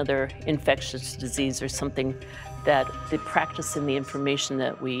be another infectious disease or something that the practice and the information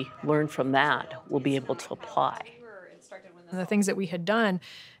that we learn from that will be able to apply. And the things that we had done,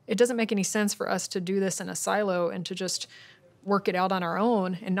 it doesn't make any sense for us to do this in a silo and to just work it out on our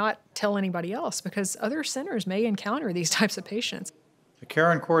own and not tell anybody else, because other centers may encounter these types of patients. The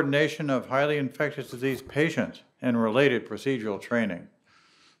care and coordination of highly infectious disease patients and related procedural training.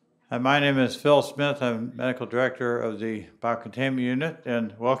 My name is Phil Smith. I'm Medical Director of the Biocontainment Unit,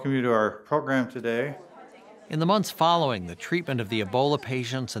 and welcome you to our program today. In the months following the treatment of the Ebola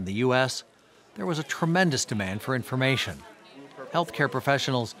patients in the U.S., there was a tremendous demand for information. Healthcare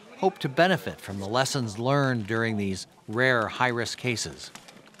professionals hope to benefit from the lessons learned during these rare high-risk cases.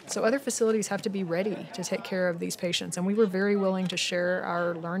 So other facilities have to be ready to take care of these patients, and we were very willing to share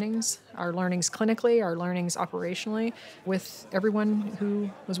our learnings clinically, our learnings operationally, with everyone who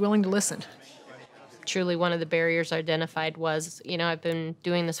was willing to listen. Truly, one of the barriers identified was, I've been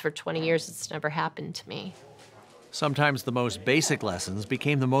doing this for 20 years, it's never happened to me. Sometimes the most basic lessons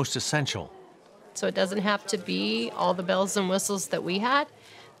became the most essential. So it doesn't have to be all the bells and whistles that we had,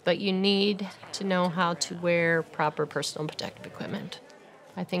 but you need to know how to wear proper personal protective equipment.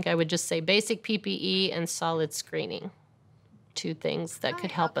 I think I would just say basic PPE and solid screening. Two things that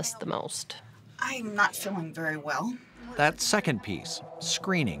could help us the most. I'm not feeling very well. That second piece,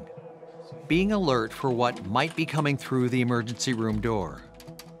 screening. Being alert for what might be coming through the emergency room door.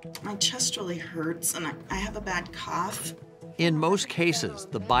 My chest really hurts and I have a bad cough. In most cases,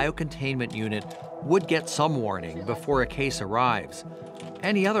 the biocontainment unit would get some warning before a case arrives.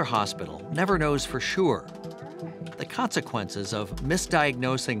 Any other hospital never knows for sure. The consequences of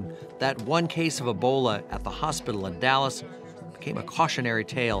misdiagnosing that one case of Ebola at the hospital in Dallas became a cautionary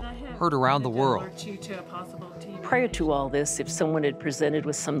tale heard around the world. Prior to all this, if someone had presented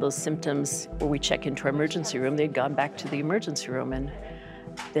with some of those symptoms where we check into our emergency room, they'd gone back to the emergency room. And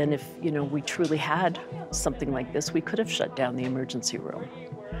then if, we truly had something like this, we could have shut down the emergency room.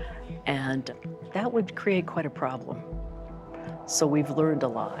 And that would create quite a problem. So we've learned a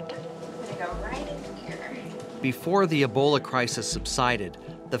lot. Before the Ebola crisis subsided,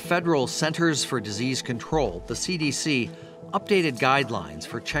 the Federal Centers for Disease Control, the CDC, updated guidelines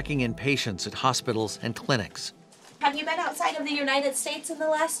for checking in patients at hospitals and clinics. Have you been outside of the United States in the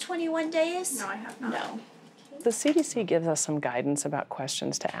last 21 days? No, I have not. No. The CDC gives us some guidance about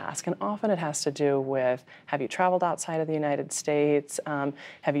questions to ask, and often it has to do with, have you traveled outside of the United States?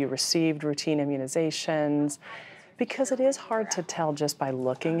 Have you received routine immunizations? Because it is hard to tell just by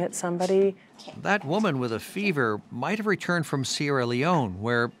looking at somebody. That woman with a fever might have returned from Sierra Leone,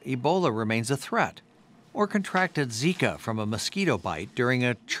 where Ebola remains a threat, or contracted Zika from a mosquito bite during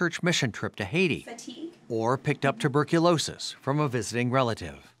a church mission trip to Haiti, or picked up tuberculosis from a visiting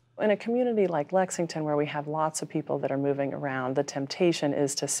relative. In a community like Lexington, where we have lots of people that are moving around, the temptation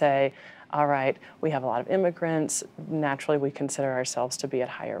is to say, all right, we have a lot of immigrants, naturally we consider ourselves to be at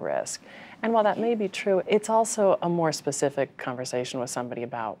higher risk. And while that may be true, it's also a more specific conversation with somebody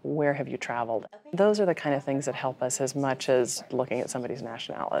about where have you traveled. Those are the kind of things that help us as much as looking at somebody's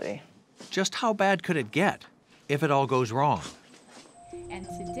nationality. Just how bad could it get if it all goes wrong? And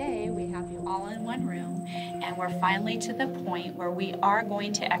today we have you all in one room, and we're finally to the point where we are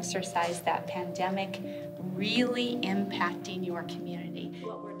going to exercise that pandemic really impacting your community.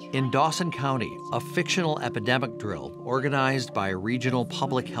 In Dawson County, a fictional epidemic drill organized by a regional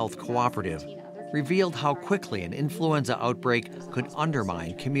public health cooperative revealed how quickly an influenza outbreak could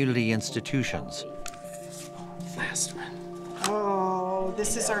undermine community institutions. Last one. Oh,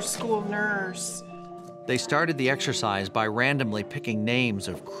 this is our school nurse. They started the exercise by randomly picking names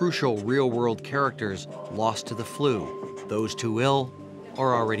of crucial real-world characters lost to the flu, those too ill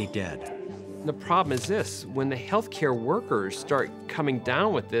or already dead. The problem is this: when the healthcare workers start coming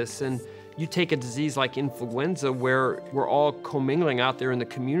down with this, and you take a disease like influenza where we're all commingling out there in the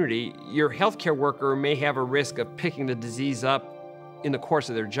community, your healthcare worker may have a risk of picking the disease up in the course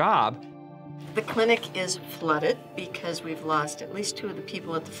of their job. The clinic is flooded because we've lost at least 2 of the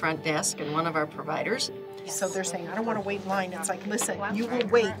people at the front desk and 1 of our providers. So they're saying, I don't want to wait in line. It's like, listen, you will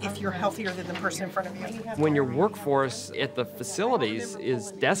wait if you're healthier than the person in front of you. When your workforce at the facilities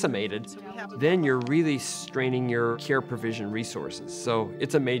is decimated, then you're really straining your care provision resources. So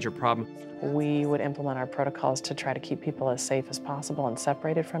it's a major problem. We would implement our protocols to try to keep people as safe as possible and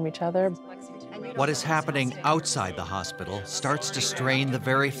separated from each other. What is happening outside the hospital starts to strain the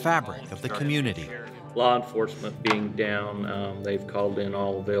very fabric of the community. Law enforcement being down, they've called in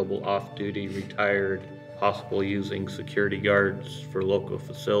all available off-duty, retired, hospital-using security guards for local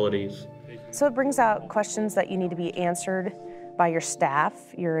facilities. So it brings out questions that you need to be answered by your staff,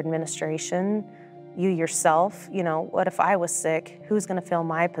 your administration, you yourself. You know, what if I was sick? Who's going to fill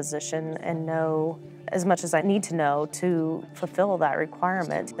my position and know as much as I need to know to fulfill that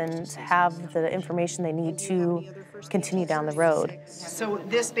requirement and have the information they need to continue down the road. So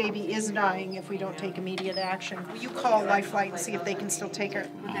this baby is dying if we don't take immediate action. Will you call Lifeline and see if they can still take her?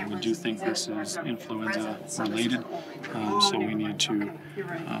 We do think this is influenza related, so we need to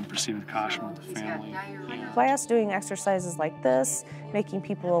proceed with caution with the family. By us doing exercises like this, making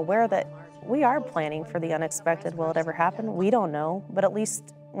people aware that we are planning for the unexpected. Will it ever happen? We don't know, but at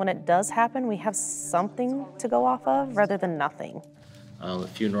least when it does happen, we have something to go off of rather than nothing. The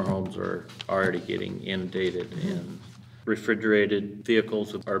funeral homes are already getting inundated, and refrigerated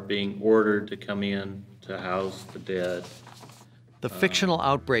vehicles are being ordered to come in to house the dead. The fictional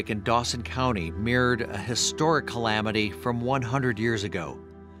outbreak in Dawson County mirrored a historic calamity from 100 years ago.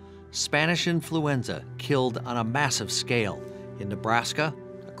 Spanish influenza killed on a massive scale in Nebraska,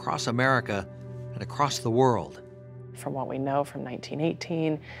 across America, and across the world. From what we know from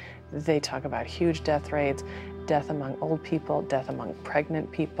 1918, they talk about huge death rates, death among old people, death among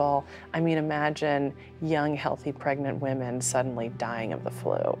pregnant people. I mean, imagine young, healthy, pregnant women suddenly dying of the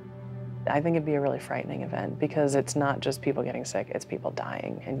flu. I think it'd be a really frightening event because it's not just people getting sick, it's people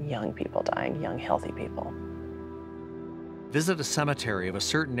dying, and young people dying, young, healthy people. Visit a cemetery of a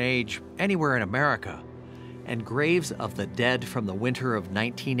certain age anywhere in America, and graves of the dead from the winter of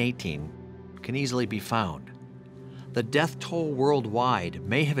 1918 can easily be found. The death toll worldwide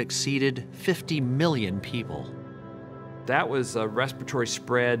may have exceeded 50 million people. That was a respiratory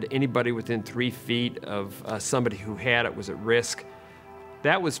spread. Anybody within 3 feet of somebody who had it was at risk.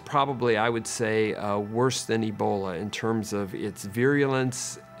 That was probably, I would say, worse than Ebola in terms of its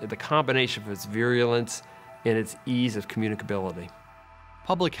virulence, the combination of its virulence and its ease of communicability.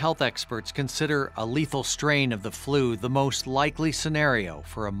 Public health experts consider a lethal strain of the flu the most likely scenario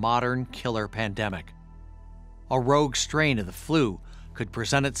for a modern killer pandemic. A rogue strain of the flu could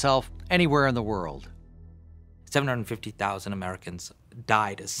present itself anywhere in the world. 750,000 Americans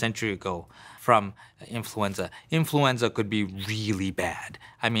died a century ago from influenza. Influenza could be really bad.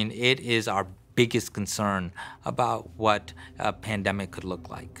 I mean, it is our biggest concern about what a pandemic could look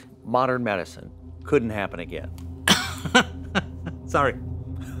like. Modern medicine couldn't happen again. Sorry.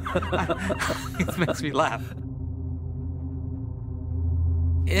 It makes me laugh.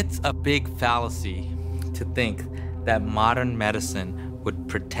 It's a big fallacy to think that modern medicine would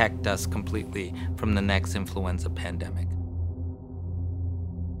protect us completely from the next influenza pandemic.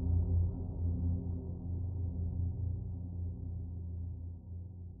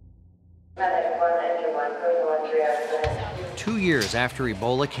 Two years after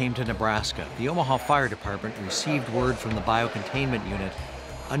Ebola came to Nebraska, the Omaha Fire Department received word from the biocontainment unit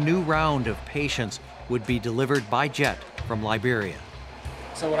a new round of patients would be delivered by jet from Liberia.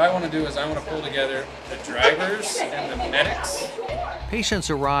 So what I want to do is I want to pull together the drivers and the medics. Patients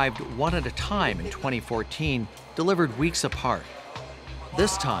arrived one at a time in 2014, delivered weeks apart.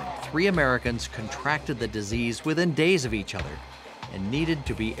 This time, 3 Americans contracted the disease within days of each other and needed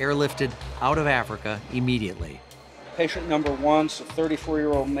to be airlifted out of Africa immediately. Patient number 1's a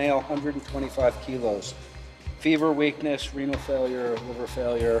 34-year-old male, 125 kilos. Fever, weakness, renal failure, liver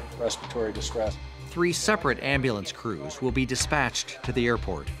failure, respiratory distress. 3 separate ambulance crews will be dispatched to the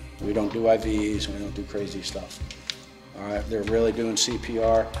airport. We don't do IVs, we don't do crazy stuff. All right, they're really doing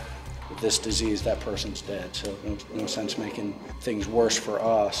CPR. With this disease, that person's dead, so no sense making things worse for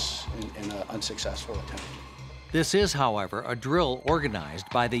us in an unsuccessful attempt. This is, however, a drill organized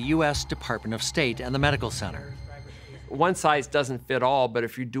by the U.S. Department of State and the Medical Center. One size doesn't fit all, but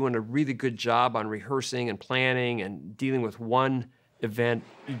if you're doing a really good job on rehearsing and planning and dealing with one event,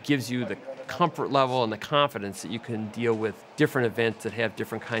 it gives you the comfort level and the confidence that you can deal with different events that have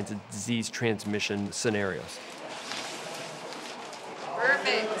different kinds of disease transmission scenarios.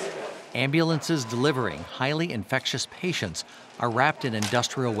 Perfect. Ambulances delivering highly infectious patients are wrapped in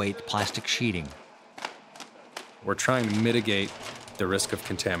industrial-weight plastic sheeting. We're trying to mitigate the risk of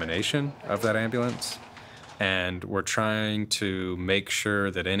contamination of that ambulance, and we're trying to make sure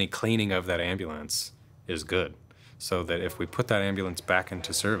that any cleaning of that ambulance is good, so that if we put that ambulance back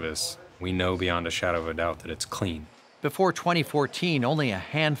into service, we know beyond a shadow of a doubt that it's clean. Before 2014, only a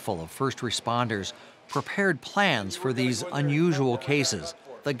handful of first responders prepared plans for these unusual cases.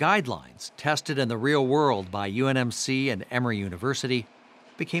 The guidelines, tested in the real world by UNMC and Emory University,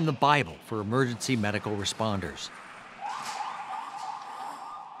 became the Bible for emergency medical responders.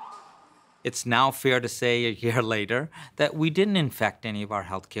 It's now fair to say a year later that we didn't infect any of our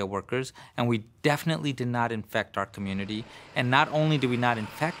healthcare workers, and we definitely did not infect our community. And not only did we not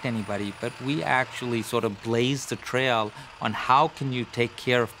infect anybody, but we actually sort of blazed the trail on how can you take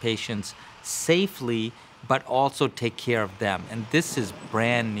care of patients safely, but also take care of them. And this is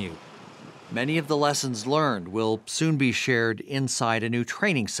brand new. Many of the lessons learned will soon be shared inside a new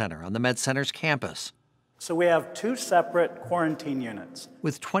training center on the Med Center's campus. So we have 2 separate quarantine units.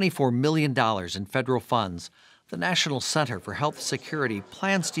 With $24 million in federal funds, the National Center for Health Security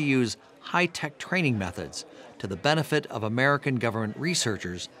plans to use high-tech training methods to the benefit of American government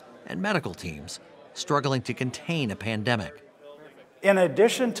researchers and medical teams struggling to contain a pandemic. In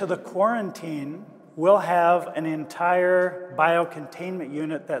addition to the quarantine, we'll have an entire biocontainment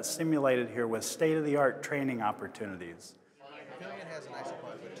unit that's simulated here with state-of-the-art training opportunities.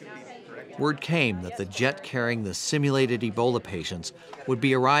 Word came that the jet carrying the simulated Ebola patients would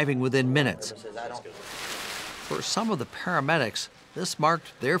be arriving within minutes. For some of the paramedics, this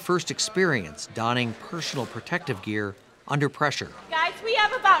marked their first experience donning personal protective gear under pressure. Guys, we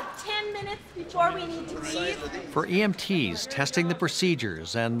have about 10 minutes before we need to leave. For EMTs, testing the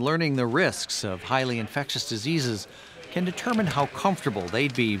procedures and learning the risks of highly infectious diseases can determine how comfortable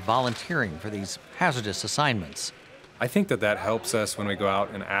they'd be volunteering for these hazardous assignments. I think that helps us when we go out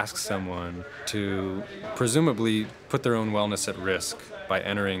and ask someone to presumably put their own wellness at risk by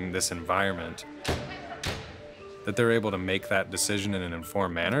entering this environment, that they're able to make that decision in an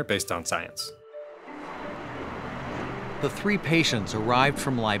informed manner based on science. The 3 patients arrived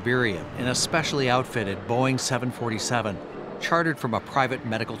from Liberia in a specially outfitted Boeing 747, chartered from a private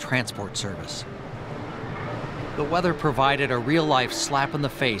medical transport service. The weather provided a real-life slap in the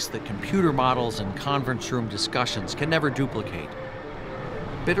face that computer models and conference room discussions can never duplicate.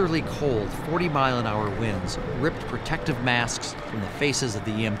 Bitterly cold, 40-mile-an-hour winds ripped protective masks from the faces of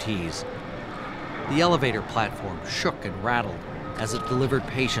the EMTs. The elevator platform shook and rattled as it delivered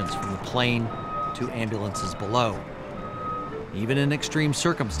patients from the plane to ambulances below. Even in extreme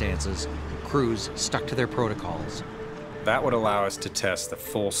circumstances, crews stuck to their protocols. That would allow us to test the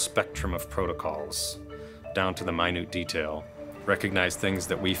full spectrum of protocols, down to the minute detail, recognize things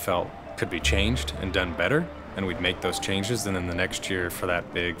that we felt could be changed and done better, and we'd make those changes, and then the next year for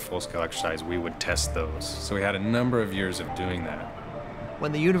that big full-scale exercise, we would test those. So we had a number of years of doing that.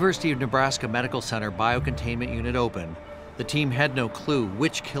 When the University of Nebraska Medical Center biocontainment unit opened, the team had no clue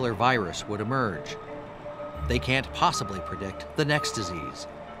which killer virus would emerge. They can't possibly predict the next disease.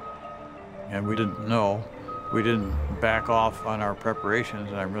 And we didn't know. We didn't back off on our preparations,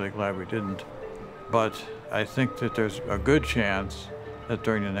 and I'm really glad we didn't. But I think that there's a good chance that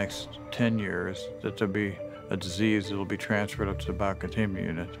during the next 10 years that there'll be a disease that will be transferred up to the biocontainment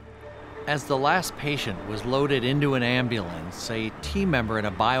unit. As the last patient was loaded into an ambulance, a team member in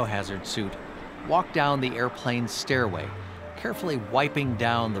a biohazard suit walked down the airplane's stairway, carefully wiping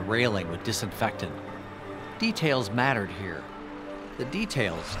down the railing with disinfectant. Details mattered here. The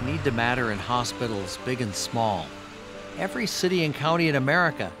details need to matter in hospitals big and small. Every city and county in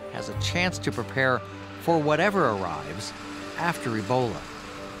America has a chance to prepare for whatever arrives after Ebola.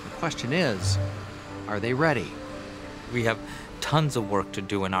 The question is, are they ready? We have tons of work to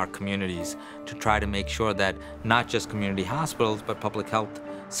do in our communities to try to make sure that not just community hospitals, but public health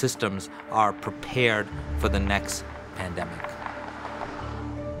systems are prepared for the next pandemic.